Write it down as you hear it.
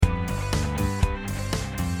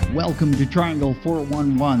Welcome to Triangle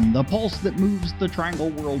 411, the pulse that moves the Triangle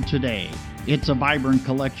world today. It's a vibrant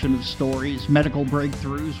collection of stories, medical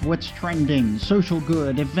breakthroughs, what's trending, social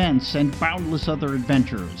good, events, and boundless other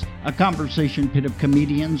adventures. A conversation pit of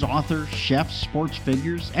comedians, authors, chefs, sports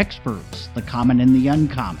figures, experts, the common and the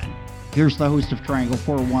uncommon. Here's the host of Triangle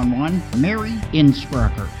 411, Mary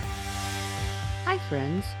Innsbrucker. Hi,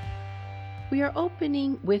 friends. We are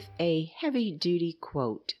opening with a heavy-duty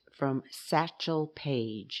quote from Satchel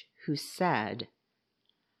Paige, who said,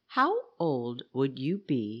 "How old would you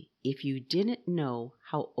be if you didn't know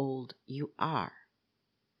how old you are?"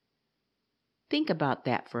 Think about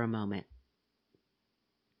that for a moment.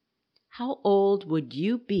 How old would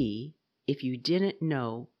you be if you didn't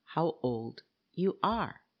know how old you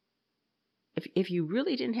are? If you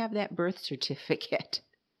really didn't have that birth certificate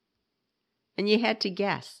and you had to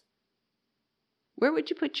guess, where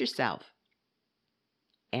would you put yourself?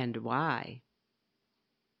 And why?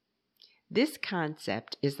 This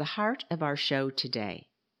concept is the heart of our show today.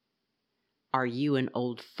 Are you an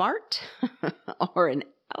old fart or an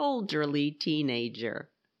elderly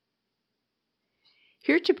teenager?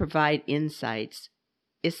 Here to provide insights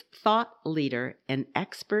is thought leader and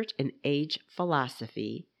expert in age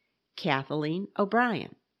philosophy, Kathleen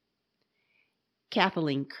O'Brien.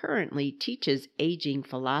 Kathleen currently teaches aging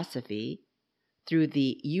philosophy through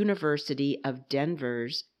the University of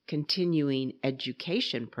Denver's continuing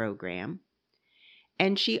education program,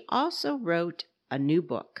 and she also wrote a new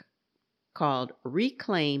book called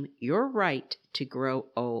Reclaim Your Right to Grow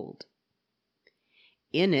Old.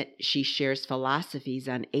 In it, she shares philosophies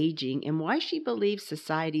on aging and why she believes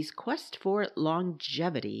society's quest for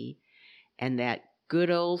longevity and that good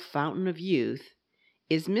old fountain of youth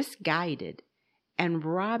is misguided and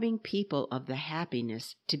robbing people of the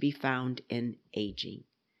happiness to be found in aging.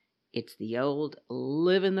 It's the old,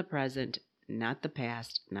 live in the present, not the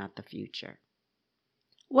past, not the future.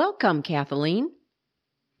 Welcome, Kathleen.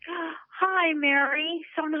 Hi, Mary.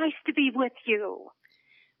 So nice to be with you.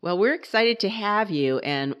 Well, we're excited to have you,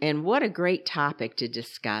 and what a great topic to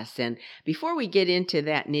discuss. And before we get into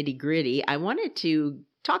that nitty-gritty, I wanted to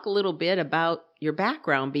talk a little bit about your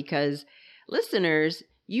background because listeners,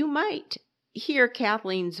 you might hear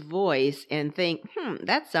Kathleen's voice and think,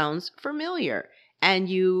 that sounds familiar. And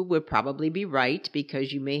you would probably be right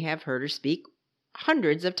because you may have heard her speak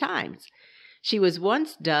hundreds of times. She was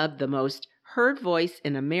once dubbed the most heard voice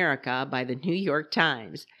in America by the New York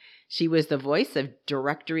Times. She was the voice of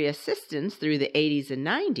directory assistants through the 80s and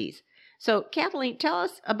 90s. So, Kathleen, tell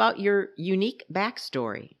us about your unique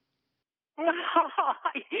backstory.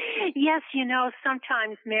 Yes,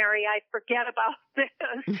 sometimes, Mary, I forget about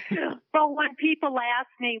this. But when people ask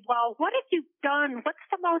me, well, what have you done? What's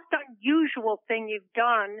the most unusual thing you've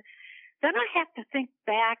done? Then I have to think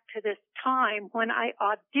back to this time when I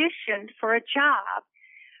auditioned for a job.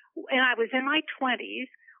 And I was in my 20s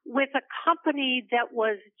with a company that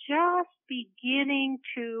was just beginning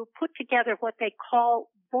to put together what they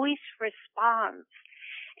call voice response.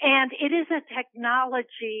 And it is a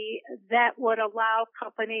technology that would allow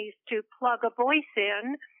companies to plug a voice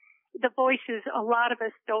in. The voices a lot of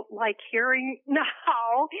us don't like hearing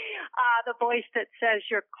now. The voice that says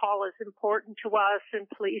your call is important to us and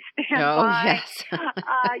please stand by. Yes.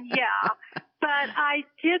 Yeah. But I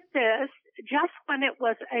did this just when it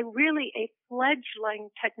was a fledgling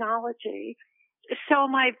technology. So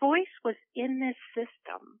my voice was in this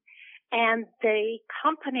system. And the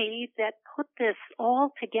company that put this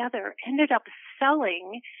all together ended up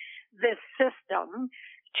selling this system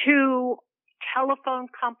to telephone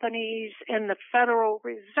companies and the Federal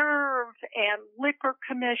Reserve and liquor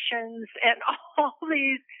commissions and all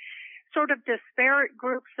these sort of disparate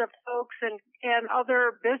groups of folks and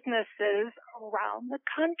other businesses around the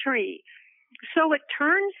country. So it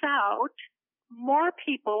turns out more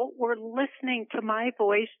people were listening to my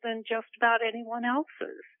voice than just about anyone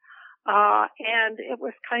else's. And it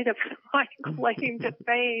was kind of my claim to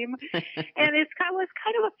fame. And it was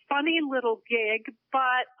kind of a funny little gig,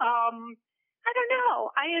 but, I don't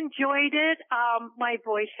know. I enjoyed it. My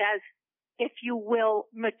voice has, if you will,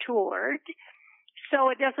 matured. So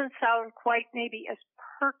it doesn't sound quite maybe as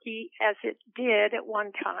perky as it did at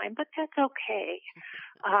one time, but that's okay.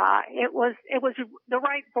 It was the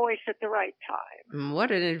right voice at the right time. What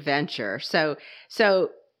an adventure. So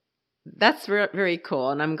that's very cool,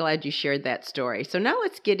 and I'm glad you shared that story. So now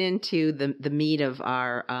let's get into the meat of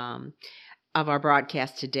our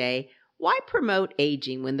broadcast today. Why promote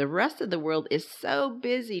aging when the rest of the world is so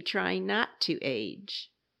busy trying not to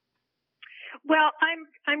age? Well,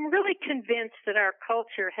 I'm really convinced that our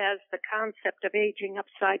culture has the concept of aging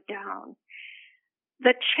upside down.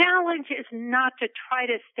 The challenge is not to try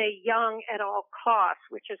to stay young at all costs,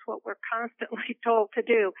 which is what we're constantly told to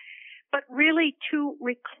do, but really to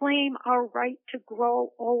reclaim our right to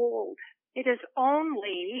grow old. It is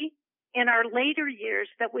only in our later years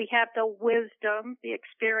that we have the wisdom, the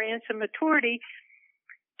experience, and maturity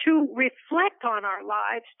to reflect on our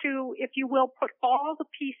lives, to, if you will, put all the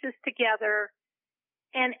pieces together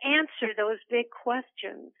and answer those big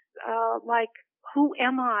questions, like, who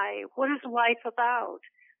am I? What is life about?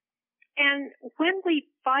 And when we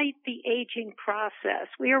fight the aging process,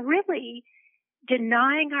 we are really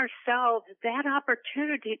denying ourselves that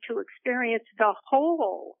opportunity to experience the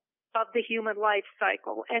whole of the human life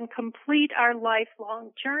cycle and complete our lifelong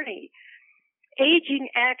journey. Aging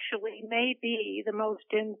actually may be the most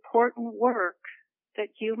important work that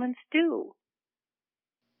humans do.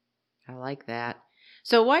 I like that.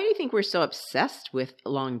 So why do you think we're so obsessed with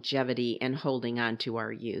longevity and holding on to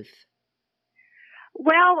our youth?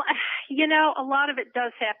 Well, a lot of it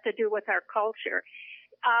does have to do with our culture.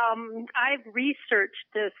 I've researched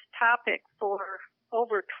this topic for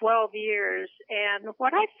over 12 years, and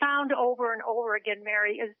what I found over and over again,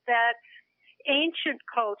 Mary, is that ancient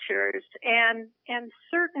cultures and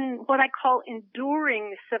certain what I call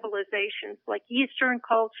enduring civilizations like Eastern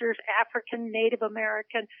cultures, African, Native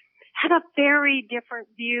American, have a very different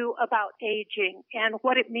view about aging and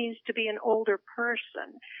what it means to be an older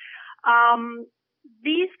person.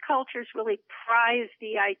 These cultures really prize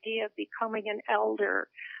the idea of becoming an elder.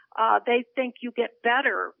 They think you get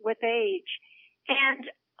better with age. And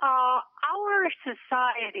our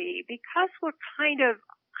society, because we're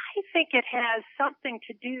I think it has something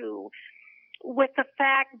to do with the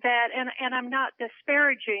fact that, and I'm not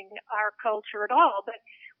disparaging our culture at all, but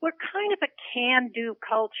we're kind of a can-do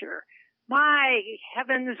culture. My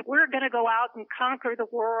heavens, we're going to go out and conquer the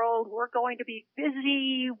world. We're going to be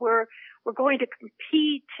busy. We're going to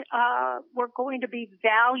compete. We're going to be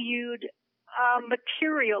valued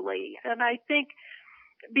materially. And I think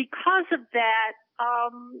because of that,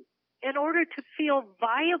 in order to feel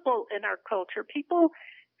viable in our culture, people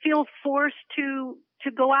feel forced to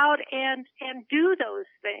go out and do those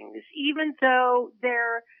things, even though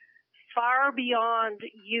they're far beyond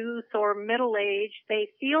youth or middle age. They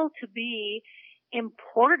feel to be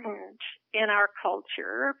important in our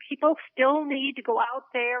culture. People still need to go out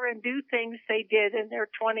there and do things they did in their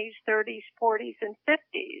 20s, 30s, 40s, and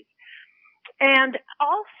 50s. And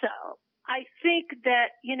also, I think that,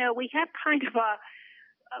 we have kind of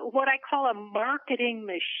what I call a marketing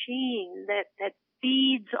machine that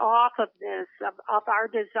feeds off of this, of our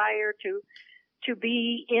desire to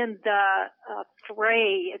be in the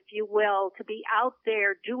fray, if you will, to be out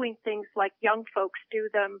there doing things like young folks do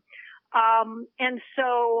them. And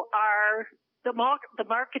so the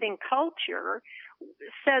marketing culture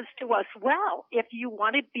says to us, well, if you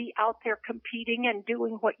want to be out there competing and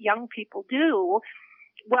doing what young people do,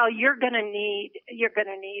 well, you're going to need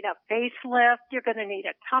a facelift, you're going to need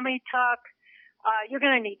a tummy tuck, you're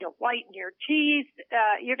going to need to whiten your teeth,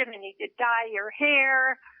 you're going to need to dye your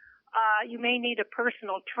hair, you may need a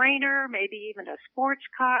personal trainer, maybe even a sports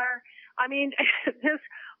car. I mean, this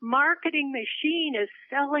marketing machine is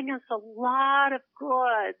selling us a lot of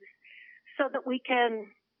goods so that we can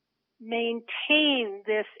maintain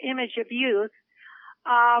this image of youth,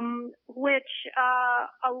 which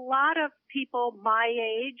a lot of people my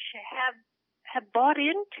age have bought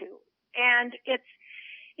into. And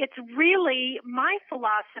it's really, my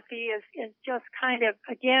philosophy is just kind of,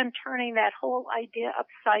 again, turning that whole idea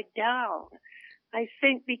upside down. I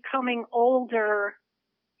think becoming older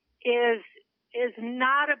is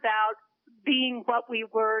not about being what we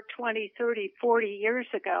were 20, 30, 40 years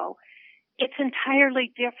ago. It's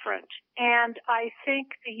entirely different. And I think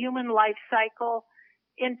the human life cycle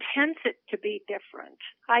intends it to be different.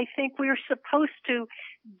 I think we're supposed to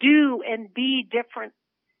do and be different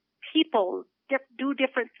people, do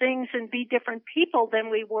different things and be different people than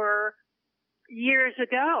we were years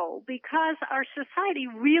ago, because our society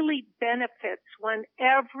really benefits when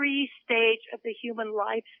every stage of the human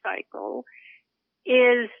life cycle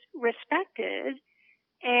is respected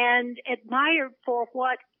and admired for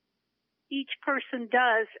what each person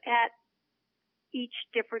does at each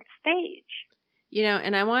different stage.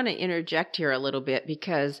 And I want to interject here a little bit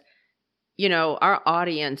because, our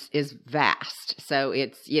audience is vast. So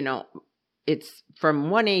it's from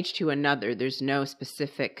one age to another. There's no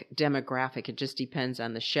specific demographic. It just depends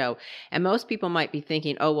on the show. And most people might be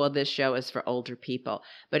thinking, oh, well, this show is for older people.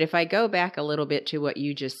 But if I go back a little bit to what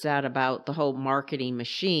you just said about the whole marketing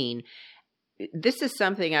machine, this is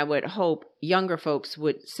something I would hope younger folks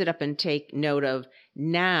would sit up and take note of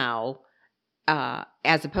now,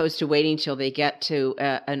 as opposed to waiting till they get to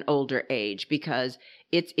an older age, because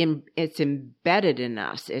it's embedded in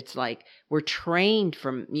us. It's like we're trained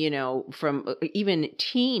from even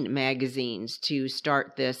teen magazines to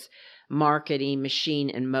start this marketing machine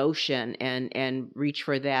in motion and reach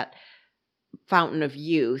for that fountain of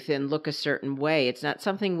youth and look a certain way. It's not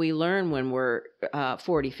something we learn when we're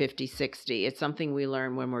 40, 50, 60. It's something we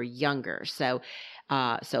learn when we're younger. So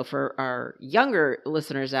for our younger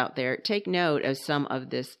listeners out there, take note of some of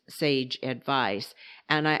this sage advice.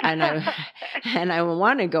 And I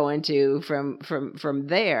want to go into from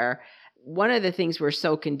there. One of the things we're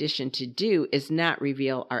so conditioned to do is not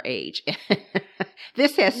reveal our age.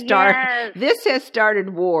 This has started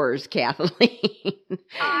wars, Kathleen.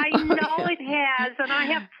 I know it has, and I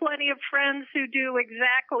have plenty of friends who do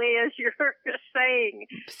exactly as you're saying.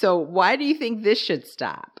 So why do you think this should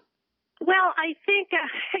stop? Well, I think,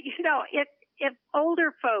 if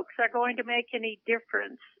older folks are going to make any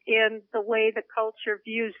difference in the way the culture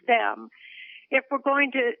views them, if we're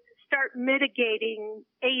going to start mitigating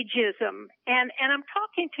ageism, and I'm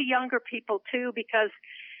talking to younger people too, because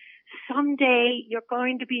someday you're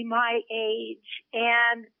going to be my age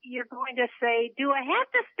and you're going to say, do I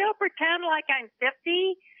have to still pretend like I'm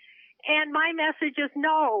 50? And my message is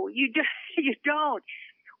no, you don't.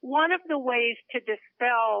 One of the ways to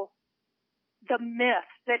dispel the myth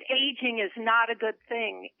that aging is not a good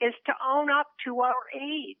thing is to own up to our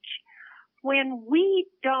age. When we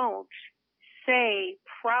don't say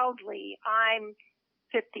proudly, I'm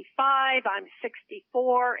 55, I'm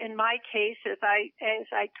 64. In my case, as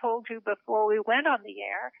I told you before we went on the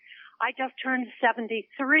air, I just turned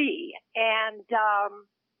 73, and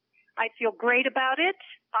I feel great about it.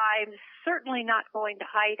 I'm certainly not going to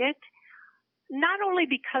hide it. Not only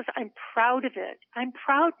because I'm proud of it. I'm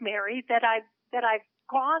proud, Mary, that I've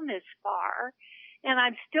gone this far, and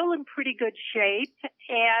I'm still in pretty good shape,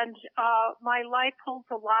 and my life holds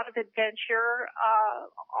a lot of adventure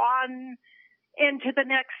on into the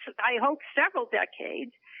next, I hope, several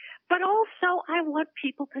decades. But also, I want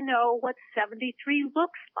people to know what 73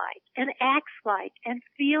 looks like and acts like and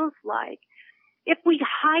feels like. If we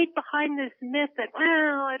hide behind this myth that,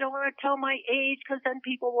 well, I don't want to tell my age because then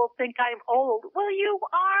people will think I'm old. Well, you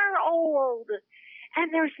are old.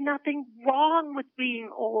 And there's nothing wrong with being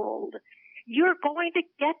old. You're going to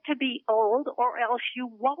get to be old or else you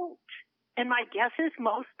won't. And my guess is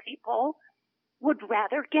most people would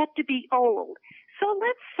rather get to be old. So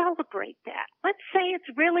let's celebrate that. Let's say it's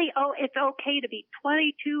okay to be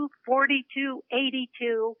 22, 42,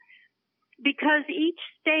 82, because each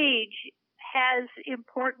stage has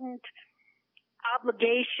important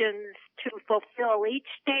obligations to fulfill. Each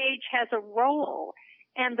stage has a role,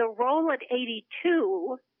 and the role at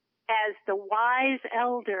 82 as the wise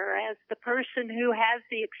elder, as the person who has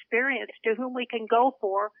the experience to whom we can go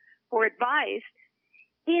for advice,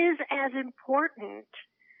 is as important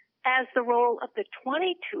as the role of the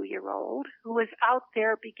 22-year-old who is out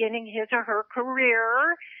there beginning his or her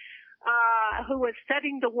career, who is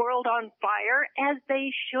setting the world on fire, as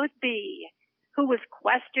they should be, who is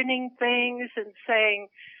questioning things and saying,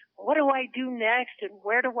 what do I do next and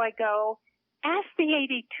where do I go? Ask the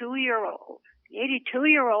 82-year-old. The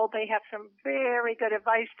 82-year-old, they have some very good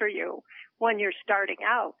advice for you when you're starting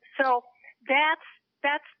out. So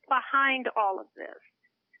that's behind all of this.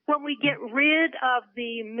 When we get rid of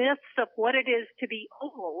the myths of what it is to be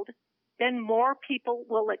old, then more people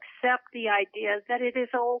will accept the idea that it is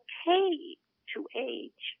okay to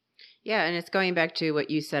age. Yeah, and it's going back to what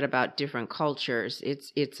you said about different cultures.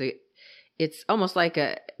 It's almost like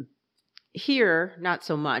here, not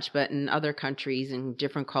so much, but in other countries and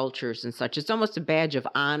different cultures and such, it's almost a badge of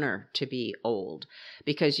honor to be old,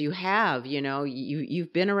 because you have,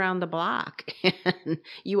 you've been around the block and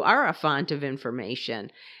you are a font of information.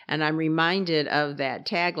 And I'm reminded of that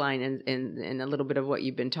tagline and a little bit of what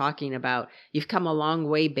you've been talking about. You've come a long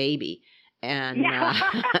way, baby. And yeah,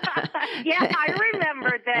 I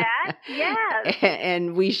remember that. Yes.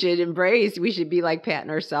 And we should be like patting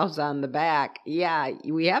ourselves on the back. Yeah,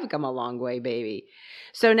 we have come a long way, baby.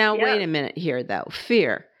 So now wait a minute here though.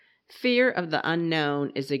 Fear of the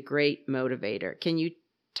unknown is a great motivator. Can you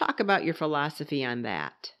talk about your philosophy on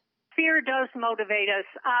that? Fear does motivate us.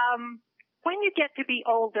 When you get to be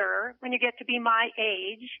older, when you get to be my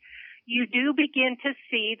age, you do begin to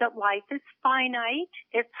see that life is finite.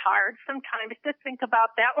 It's hard sometimes to think about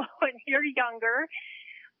that when you're younger,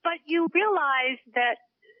 but you realize that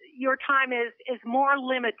your time is more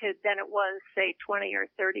limited than it was, say, 20 or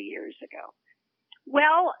 30 years ago.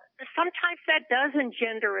 Well, sometimes that does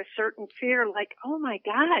engender a certain fear, like, oh my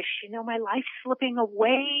gosh, my life's slipping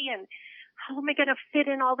away, and how am I going to fit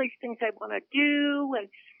in all these things I want to do?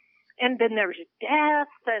 And then there's death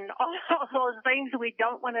and all those things we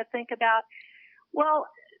don't want to think about. Well,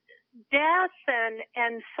 death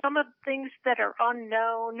and some of the things that are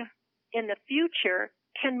unknown in the future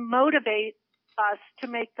can motivate us to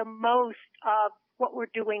make the most of what we're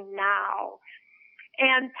doing now.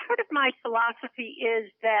 And part of my philosophy is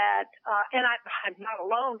that, and I'm not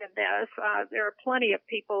alone in this, there are plenty of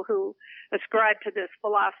people who ascribe to this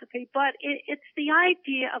philosophy, but it's the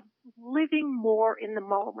idea of living more in the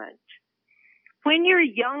moment. When you're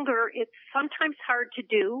younger, it's sometimes hard to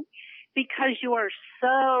do because you are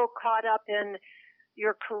so caught up in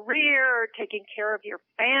your career, taking care of your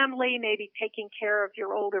family, maybe taking care of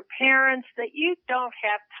your older parents, that you don't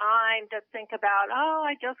have time to think about, oh,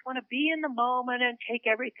 I just want to be in the moment and take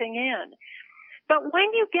everything in. But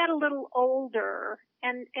when you get a little older,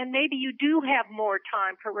 and maybe you do have more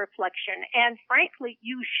time for reflection, and frankly,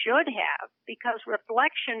 you should have, because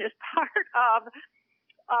reflection is part of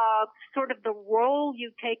sort of the role you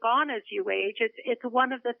take on as you age. It's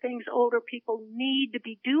one of the things older people need to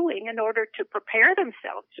be doing in order to prepare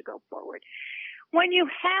themselves to go forward. When you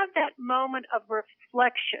have that moment of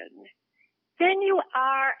reflection, then you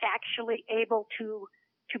are actually able to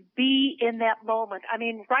be in that moment. I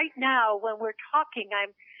mean, right now when we're talking,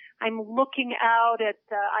 I'm looking out at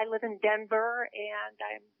I live in Denver, and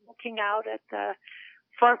I'm looking out at the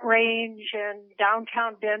Front Range and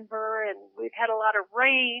downtown Denver, and we've had a lot of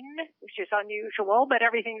rain, which is unusual, but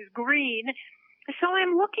everything's green. So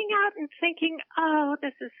I'm looking out and thinking, oh,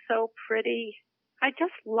 this is so pretty. I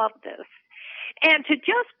just love this. And to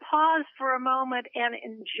just pause for a moment and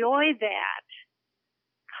enjoy that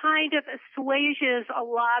kind of assuages a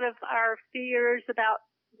lot of our fears about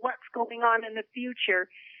what's going on in the future.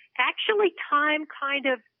 Actually, time kind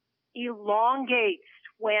of elongates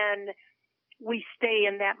when we stay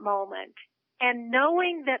in that moment. And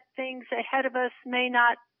knowing that things ahead of us may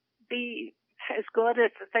not be as good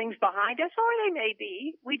as the things behind us, or they may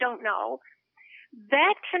be, we don't know,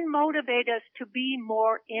 that can motivate us to be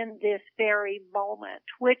more in this very moment,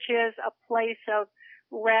 which is a place of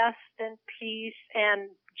rest and peace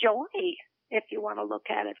and joy, if you want to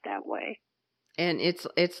look at it that way. And it's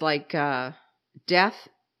like death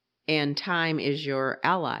and time is your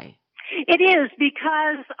ally. It is,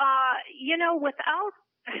 because, without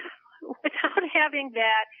having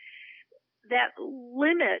that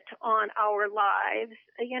limit on our lives,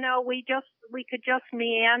 we could just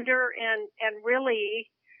meander and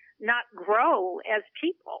really not grow as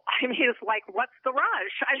people. I mean, it's like, what's the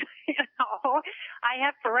rush? I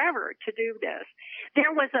have forever to do this.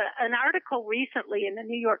 There was an article recently in the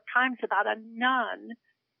New York Times about a nun.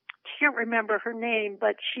 Can't remember her name,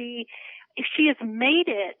 but she has made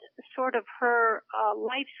it sort of her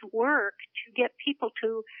life's work to get people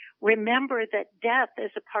to remember that death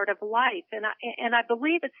is a part of life. And I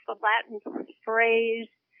believe it's the Latin phrase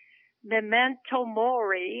memento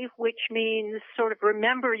mori, which means sort of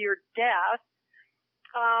remember your death.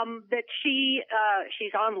 That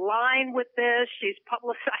she's online with this. She's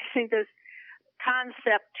publicizing this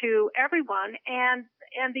concept to everyone. And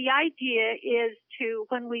the idea is to,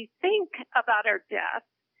 when we think about our death,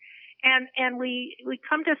 and we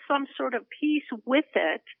come to some sort of peace with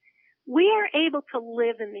it, we are able to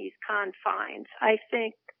live in these confines, I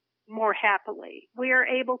think, more happily. We are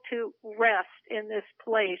able to rest in this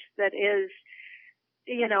place that is,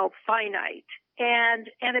 finite, and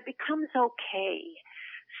it becomes okay.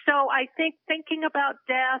 So I think thinking about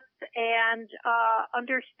death and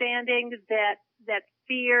understanding that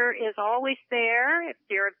fear is always there,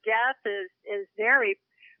 fear of death is very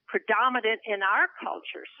predominant in our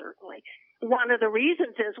culture, certainly. One of the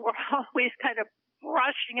reasons is we're always kind of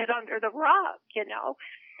brushing it under the rug,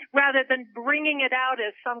 rather than bringing it out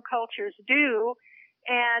as some cultures do,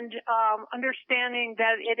 and understanding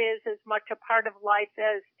that it is as much a part of life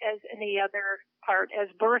as any other part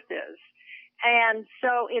as birth is. And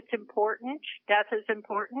so it's important, death is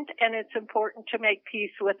important, and it's important to make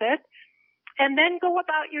peace with it. And then go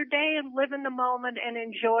about your day and live in the moment and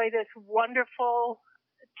enjoy this wonderful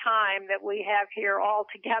time that we have here all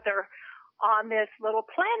together on this little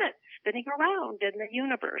planet spinning around in the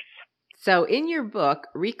universe. So in your book,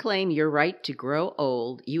 Reclaim Your Right to Grow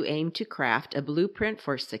Old, you aim to craft a blueprint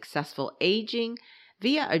for successful aging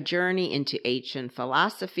via a journey into ancient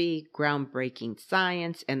philosophy, groundbreaking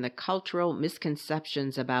science, and the cultural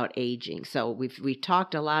misconceptions about aging. So we've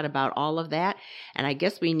talked a lot about all of that, and I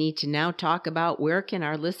guess we need to now talk about where can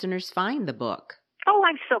our listeners find the book. Oh,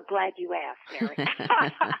 I'm so glad you asked, Mary.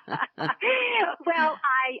 Well,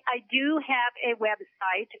 I do have a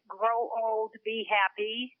website,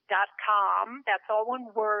 growoldbehappy.com. That's all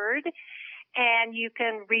one word. And you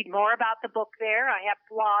can read more about the book there. I have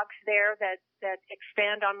blogs there that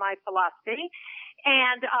expand on my philosophy.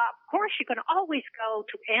 And, of course, you can always go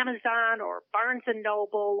to Amazon or Barnes &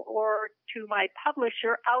 Noble or to my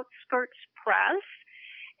publisher, Outskirts Press,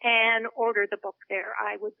 and order the book there.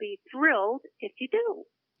 I would be thrilled if you do.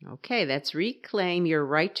 Okay, that's Reclaim Your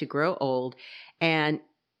Right to Grow Old. And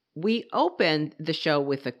we opened the show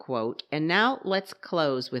with a quote, and now let's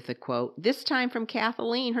close with a quote, this time from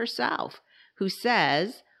Kathleen herself, who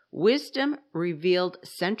says, "Wisdom revealed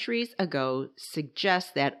centuries ago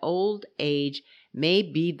suggests that old age may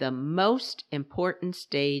be the most important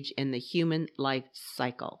stage in the human life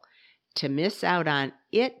cycle. To miss out on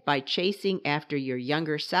it by chasing after your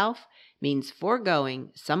younger self means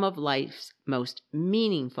foregoing some of life's most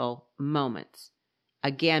meaningful moments."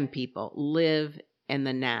 Again, people, live in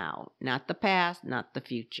the now, not the past, not the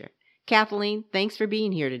future. Kathleen, thanks for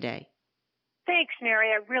being here today. Thanks,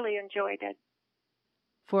 Mary. I really enjoyed it.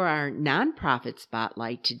 For our nonprofit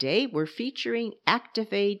spotlight today, we're featuring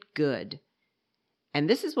Activate Good. And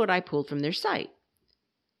this is what I pulled from their site.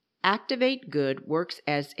 Activate Good works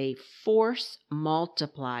as a force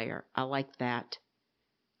multiplier. I like that.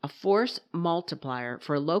 A force multiplier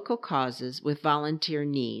for local causes with volunteer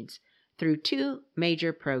needs through two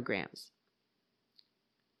major programs.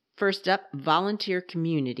 First up, Volunteer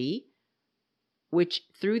Community, which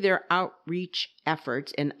through their outreach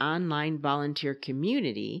efforts and online volunteer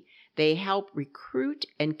community, they help recruit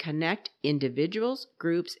and connect individuals,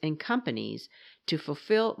 groups, and companies to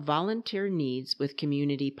fulfill volunteer needs with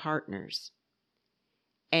community partners.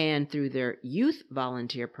 And through their youth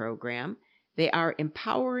volunteer program, they are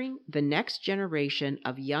empowering the next generation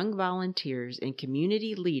of young volunteers and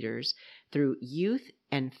community leaders through youth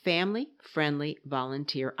and family-friendly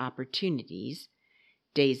volunteer opportunities,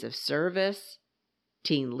 days of service,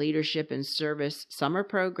 teen leadership and service summer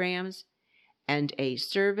programs, and a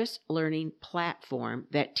service learning platform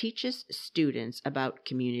that teaches students about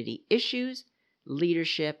community issues,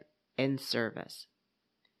 leadership, and service.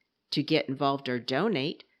 To get involved or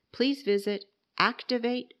donate, please visit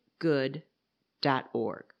activategood.org.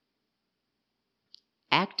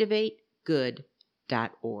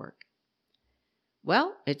 activategood.org.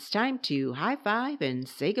 Well, it's time to high five and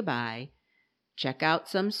say goodbye. Check out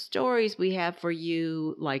some stories we have for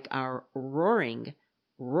you, like our Roaring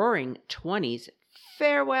 20s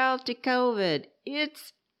Farewell to COVID.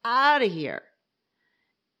 It's out of here.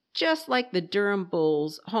 Just like the Durham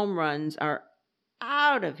Bulls home runs are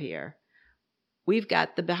out of here, we've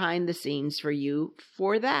got the behind the scenes for you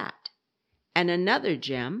for that. And another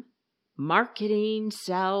gem, Marketing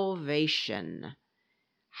Salvation,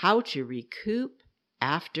 how to recoup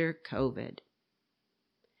after COVID.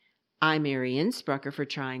 I'm Mary Innsbrucker for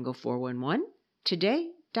Triangle 411. Today,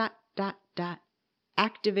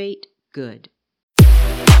 activate good.